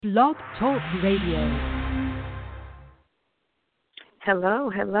Blog Talk Radio.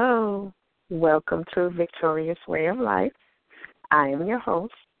 Hello, hello. Welcome to Victorious Way of Life. I am your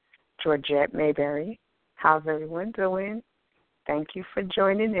host, Georgette Mayberry. How's everyone doing? Thank you for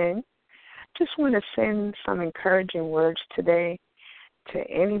joining in. Just want to send some encouraging words today to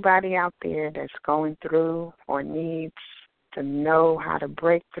anybody out there that's going through or needs to know how to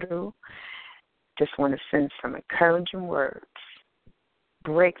break through. Just want to send some encouraging words.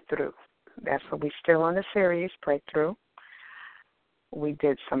 Breakthrough. That's what we're still on the series, Breakthrough. We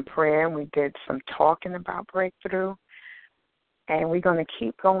did some prayer and we did some talking about breakthrough. And we're going to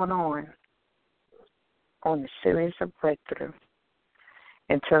keep going on the series of breakthrough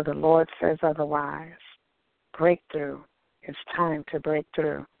until the Lord says otherwise. Breakthrough. It's time to break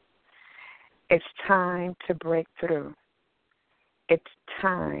through. It's time to break through. It's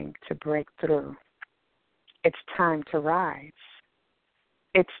time to break through. It's time to rise.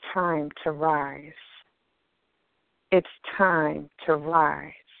 It's time to rise. It's time to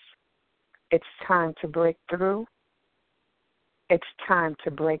rise. It's time to break through. It's time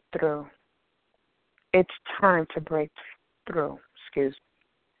to break through. It's time to break through. Excuse me.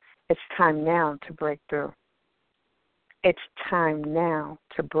 It's time now to break through. It's time now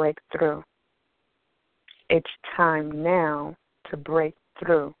to break through. It's time now to break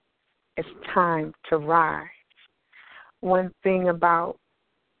through. It's time to rise. One thing about,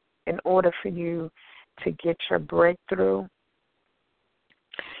 in order for you to get your breakthrough,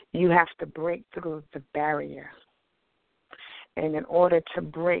 you have to break through the barrier. And in order to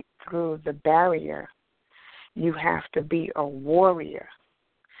break through the barrier, you have to be a warrior.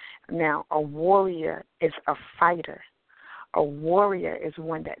 Now, a warrior is a fighter. A warrior is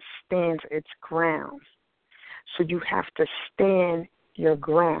one that stands its ground. So you have to stand your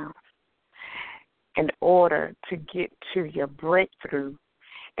ground in order to get to your breakthrough.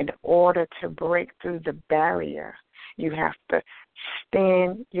 In order to break through the barrier, you have to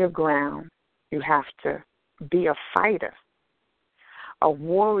stand your ground. You have to be a fighter. A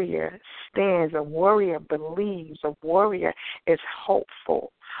warrior stands. A warrior believes. A warrior is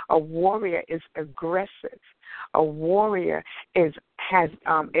hopeful. A warrior is aggressive. A warrior is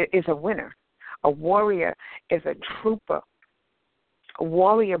a winner. A warrior is a trooper. A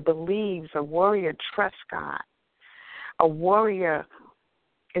warrior believes. A warrior trusts God. A warrior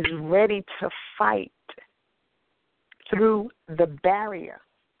is ready to fight through the barrier.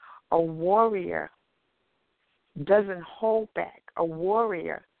 A warrior doesn't hold back. A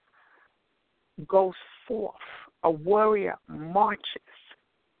warrior goes forth. A warrior marches.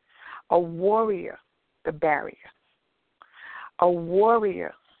 A warrior, the barrier. A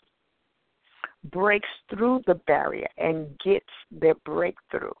warrior breaks through the barrier and gets their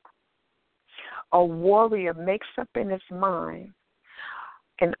breakthrough. A warrior makes up in his mind,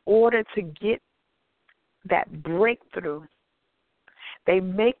 in order to get that breakthrough, they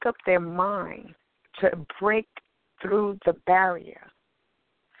make up their mind to break through the barrier.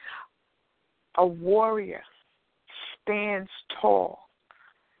 A warrior stands tall,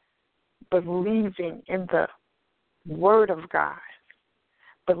 believing in the Word of God,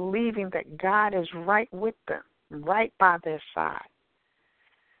 believing that God is right with them, right by their side.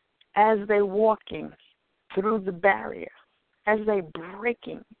 As they're walking through the barrier, as they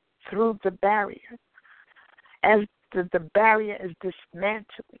breaking through the barrier, as the barrier is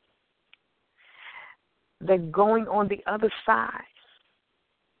dismantling, they're going on the other side.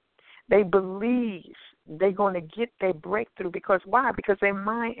 They believe they're going to get their breakthrough. Because why? Because their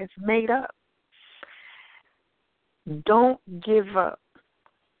mind is made up. Don't give up.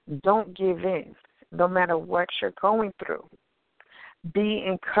 Don't give in, no matter what you're going through. Be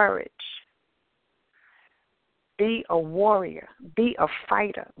encouraged. Be a warrior, be a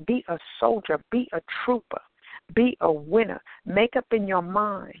fighter, be a soldier, be a trooper, be a winner. Make up in your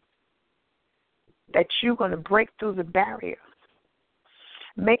mind that you're going to break through the barrier.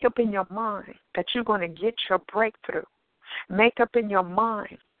 Make up in your mind that you're going to get your breakthrough. Make up in your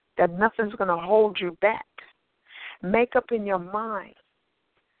mind that nothing's going to hold you back. Make up in your mind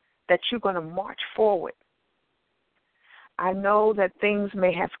that you're going to march forward. I know that things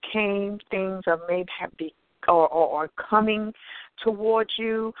may have came, things may have become, or coming towards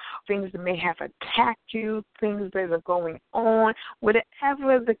you, things that may have attacked you, things that are going on,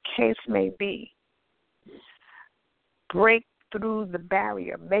 whatever the case may be. Break through the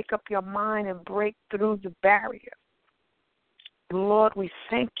barrier. Make up your mind and break through the barrier. Lord, we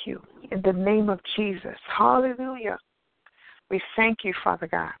thank you in the name of Jesus. Hallelujah. We thank you, Father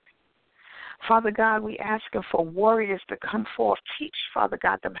God, Father God, we ask for warriors to come forth. Teach, Father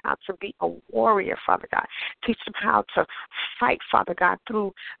God, them how to be a warrior, Father God. Teach them how to fight, Father God,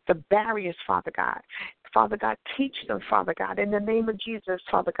 through the barriers, Father God. Father God, teach them, Father God, in the name of Jesus,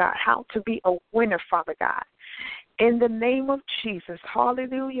 Father God, how to be a winner, Father God. In the name of Jesus,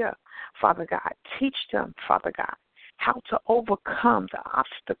 hallelujah, Father God, teach them, Father God, how to overcome the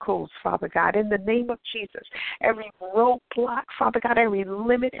obstacles, Father God, in the name of Jesus. Every roadblock, Father God, every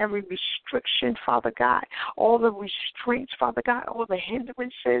limit, every restriction, Father God, all the restraints, Father God, all the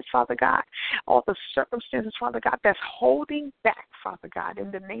hindrances, Father God, all the circumstances, Father God, that's holding back, Father God,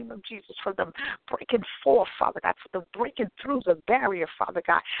 in the name of Jesus, for them breaking forth, Father God, for them breaking through the barrier, Father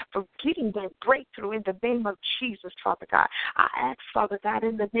God, for getting their breakthrough in the name of Jesus, Father God. I ask, Father God,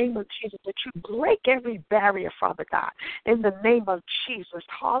 in the name of Jesus, that you break every barrier, Father God, in the name of Jesus.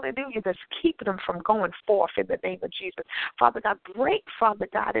 Hallelujah. That's keeping them from going forth in the name of Jesus. Father God, break, Father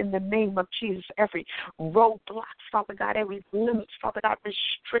God, in the name of Jesus, every roadblock, Father God, every limits, Father God,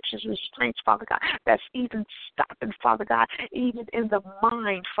 restrictions, restraints, Father God, that's even stopping, Father God, even in the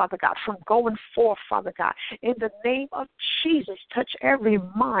mind, Father God, from going forth, Father God. In the name of Jesus, touch every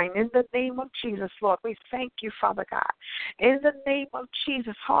mind. In the name of Jesus, Lord, we thank you, Father God. In the name of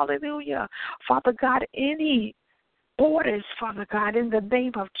Jesus, hallelujah. Father God, any borders, Father God, in the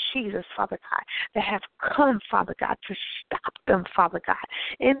name of Jesus, Father God, that have come, Father God, to stop them, Father God,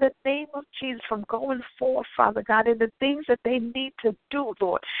 in the name of Jesus, from going forth, Father God, in the things that they need to do,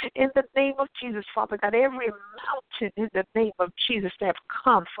 Lord, in the name of Jesus, Father God, every mountain in the name of Jesus that have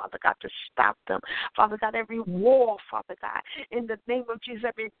come, Father God, to stop them, Father God, every wall, Father God, in the name of Jesus,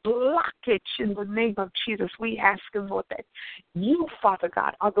 every blockage in the name of Jesus, we ask you, Lord, that you, Father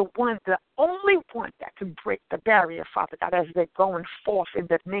God, are the one, the only one that can break the barrier, Father God, as they're going forth in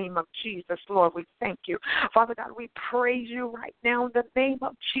the name of Jesus. Lord, we thank you. Father God, we praise you right now in the name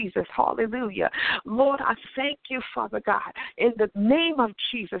of Jesus. Hallelujah. Lord, I thank you, Father God, in the name of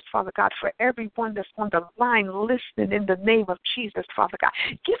Jesus, Father God, for everyone that's on the line listening in the name of Jesus, Father God.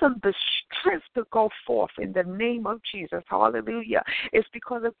 Give them the strength to go forth in the name of Jesus. Hallelujah. It's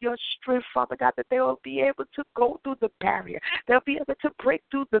because of your strength, Father God, that they will be able to go through the barrier. They'll be able to break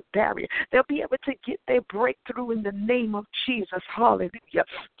through the barrier. They'll be able to get their breakthrough in the name of Jesus. Hallelujah.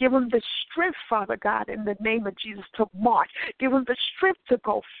 Give them the strength, Father God, in the name of Jesus to march. Give them the strength to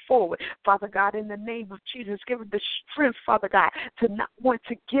go forward, Father God, in the name of Jesus. Give them the strength, Father God, to not want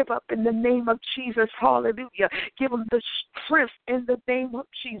to give up in the name of Jesus. Hallelujah. Give them the strength in the name of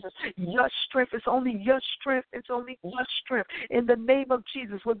Jesus. Your strength is only your strength. It's only your strength in the name of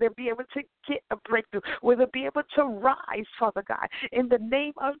Jesus. Will they be able to get a breakthrough? Will they be able to rise, Father God, in the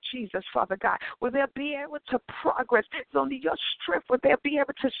name of Jesus, Father God? Will they be able to progress? It's only your strength. Will they be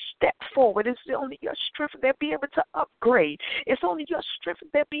able to step forward? It's only your strength. They'll be able to upgrade. It's only your strength.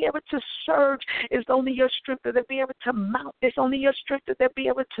 They'll be able to surge. It's only your strength that they'll be able to mount. It's only your strength that they'll be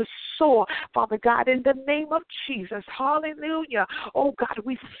able to soar, Father God, in the name of Jesus. Hallelujah. Oh, God,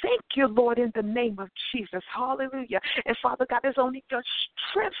 we thank you, Lord, in the name of Jesus. Hallelujah. And, Father God, it's only your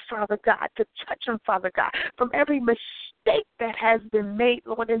strength, Father God, to touch them, Father God, from every mistake that has been made,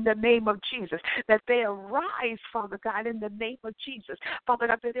 Lord, in the name of Jesus, that they arise, Father God, in the name of Jesus. Father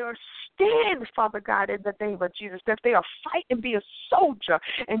God, that they are stand, Father God, in the name of Jesus, that they are fight and be a soldier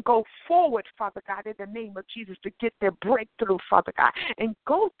and go forward, Father God, in the name of Jesus, to get their breakthrough, Father God, and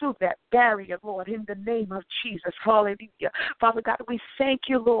go through that barrier, Lord, in the name of Jesus. Hallelujah. Father God, we thank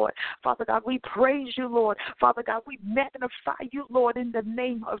you, Lord. Father God, we praise you, Lord. Father God, we magnify you, Lord, in the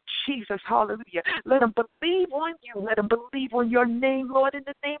name of Jesus. Hallelujah. Let them believe on you. Let them believe on your name, Lord, in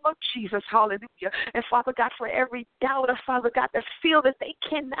the name of Jesus. Hallelujah. And Father God, for every doubter, Father God, that feel that they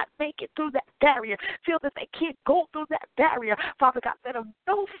cannot make it through that barrier, feel that they can't go through that barrier, Father God, let them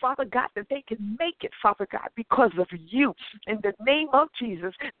know, Father God, that they can make it, Father God, because of you. In the name of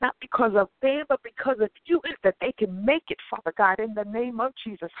Jesus, not because of them, but because of you, that they can make it, Father God, in the name of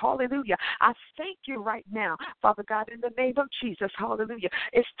Jesus. Hallelujah. I thank you right now, Father God, in the name of Jesus. Hallelujah.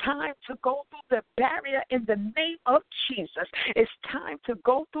 It's time to go through the barrier in the name of Jesus. It's time to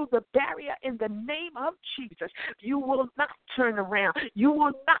go through the barrier in the name of Jesus. You will not turn around. You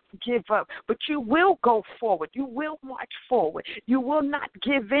will not give up, but you will go forward. You will march forward. You will not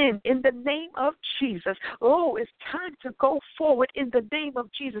give in the name of Jesus. Oh, it's time to go forward in the name of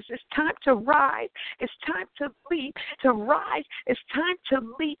Jesus. It's time to rise. It's time to leap, to rise. It's time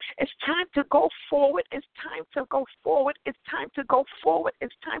to leap. It's time to go forward. It's time to go forward. It's time to go forward.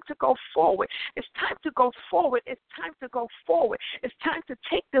 It's time to go forward. It's time to go forward. It's time to go forward. It's time to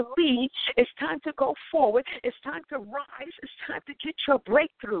take the lead. It's time to go forward. It's time to rise. It's time to get your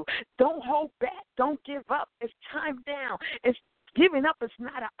breakthrough. Don't hold back. Don't give up. It's time now. It's Giving up is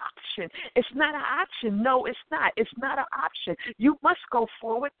not an option. It's not an option. No, it's not. It's not an option. You must go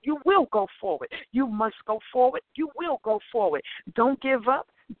forward. You will go forward. You must go forward. You will go forward. Don't give up.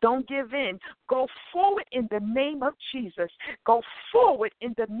 Don't give in. Go forward in the name of Jesus. Go forward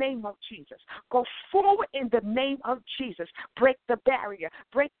in the name of Jesus. Go forward in the name of Jesus. Break the barrier.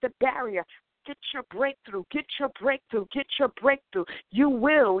 Break the barrier. Get your breakthrough. Get your breakthrough. Get your breakthrough. You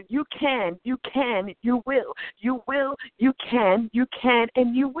will. You can. You can. You will. You will. You can. You can.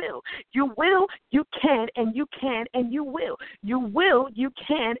 And you will. You will. You can. And you can. And you will. You will. You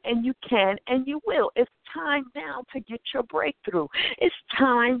can. And you can. And you will. It's time now to get your breakthrough. It's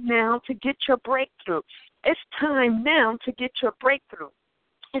time now to get your breakthrough. It's time now to get your breakthrough.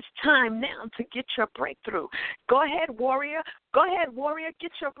 It's time now to get your breakthrough. Go ahead, warrior. Go ahead, warrior.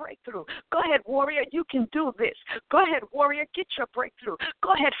 Get your breakthrough. Go ahead, warrior. You can do this. Go ahead, warrior. Get your breakthrough.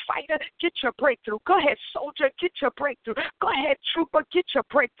 Go ahead, fighter. Get your breakthrough. Go ahead, soldier. Get your breakthrough. Go ahead, trooper. Get your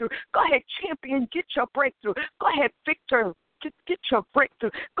breakthrough. Go ahead, champion. Get your breakthrough. Go ahead, victor. Get your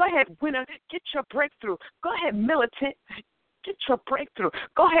breakthrough. Go ahead, winner. Get your breakthrough. Go ahead, militant. Get your breakthrough.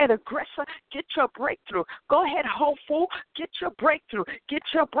 Go ahead, aggressor. Get your breakthrough. Go ahead, hopeful. Get your breakthrough. Get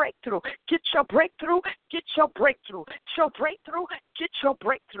your breakthrough. Get your breakthrough. Get your breakthrough. Get your breakthrough. Get your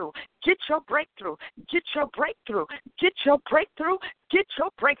breakthrough. Get your breakthrough. Get your breakthrough. Get your breakthrough. Get your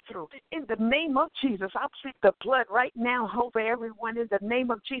breakthrough. In the name of Jesus, I plead the blood right now over everyone. In the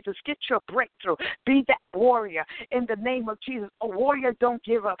name of Jesus, get your breakthrough. Be that warrior. In the name of Jesus, a warrior don't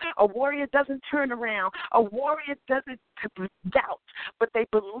give up. A warrior doesn't turn around. A warrior doesn't doubt, but they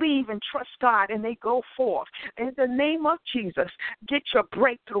believe and trust God, and they go forth. In the name of Jesus, get your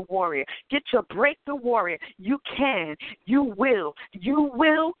breakthrough, warrior. Get your breakthrough, warrior. You can. You will. You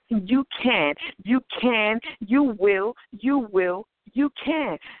will. You can. You can. You will. You will. You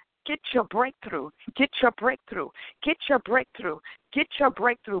can. Get your breakthrough. Get your breakthrough. Get your breakthrough. Get your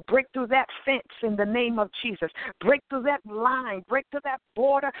breakthrough. Break through that fence in the name of Jesus. Break through that line. Break through that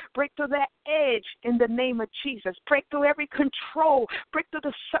border. Break through that edge in the name of Jesus. Break through every control. Break through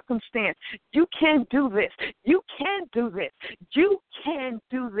the circumstance. You can do this. You can do this. You can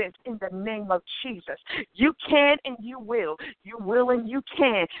do this in the name of Jesus. You can and you will. You will and you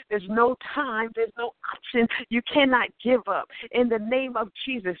can. There's no time. There's no option. You cannot give up. In the name of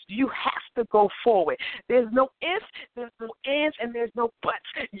Jesus, you have to go forward. There's no ifs, there's no ands, and there's no buts.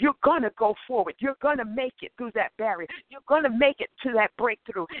 You're going to go forward. You're going to make it through that barrier. You're going to make it to that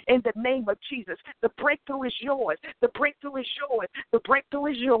breakthrough in the name of Jesus. The breakthrough is yours. The breakthrough is yours. The breakthrough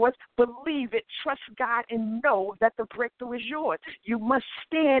is yours. Believe it. Trust God and know that the breakthrough is yours. You must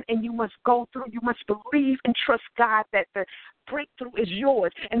stand and you must go through. You must believe and trust God that the breakthrough is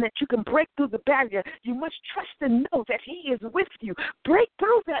yours and that you can break through the barrier. You must trust and know that He is with you. Break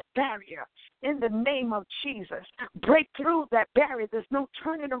through that barrier in the name of Jesus. Break through that barrier. There's no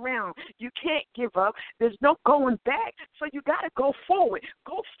turning around. You can't give up. There's no going back. So you got to go forward.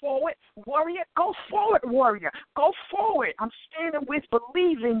 Go forward, warrior. Go forward, warrior. Go forward. I'm standing with,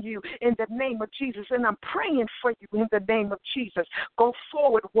 believing you in the name of Jesus, and I'm praying for you in the name of Jesus. Go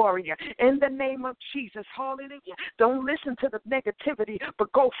forward, warrior, in the name of Jesus. Hallelujah. Don't listen to the negativity,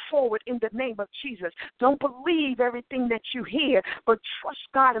 but go forward in the name of Jesus. Don't believe everything that you hear, but trust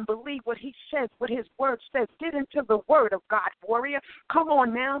God and believe what He says, what His word says. Get into the word of God, warrior. Come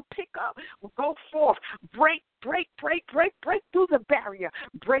on now, pick up, go forth, break through the barrier.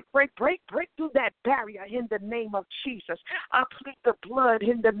 Break through that barrier in the name of Jesus. I plead the blood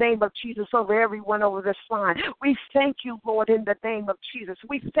in the name of Jesus over everyone over this line. We thank you, Lord, in the name of Jesus.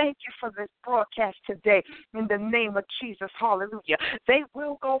 We thank you for this broadcast today in the name of Jesus. Hallelujah. They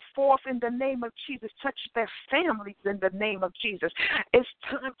will go forth in the name of Jesus. Touch their families in the name of Jesus. It's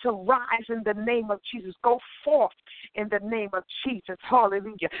time to rise in the name of Jesus. Go forth in the name of Jesus.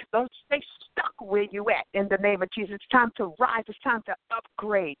 Hallelujah. Don't stay stuck where you at in the name of Jesus. It's time to rise. It's time to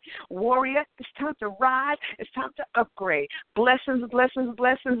upgrade. Warrior, it's time to rise. It's time to upgrade. Blessings, blessings,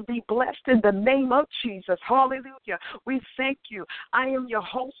 blessings. Be blessed in the name of Jesus. Hallelujah. We thank you. I am your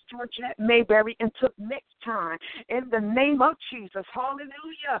host, Georgette Mayberry. Until next time, in the name of Jesus.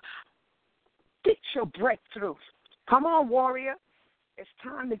 Hallelujah. Get your breakthrough. Come on, warrior. It's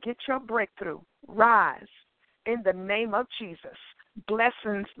time to get your breakthrough. Rise in the name of Jesus.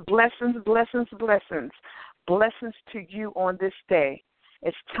 Blessings, blessings, blessings, blessings. Blessings to you on this day.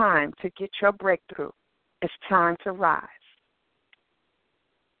 It's time to get your breakthrough. It's time to rise.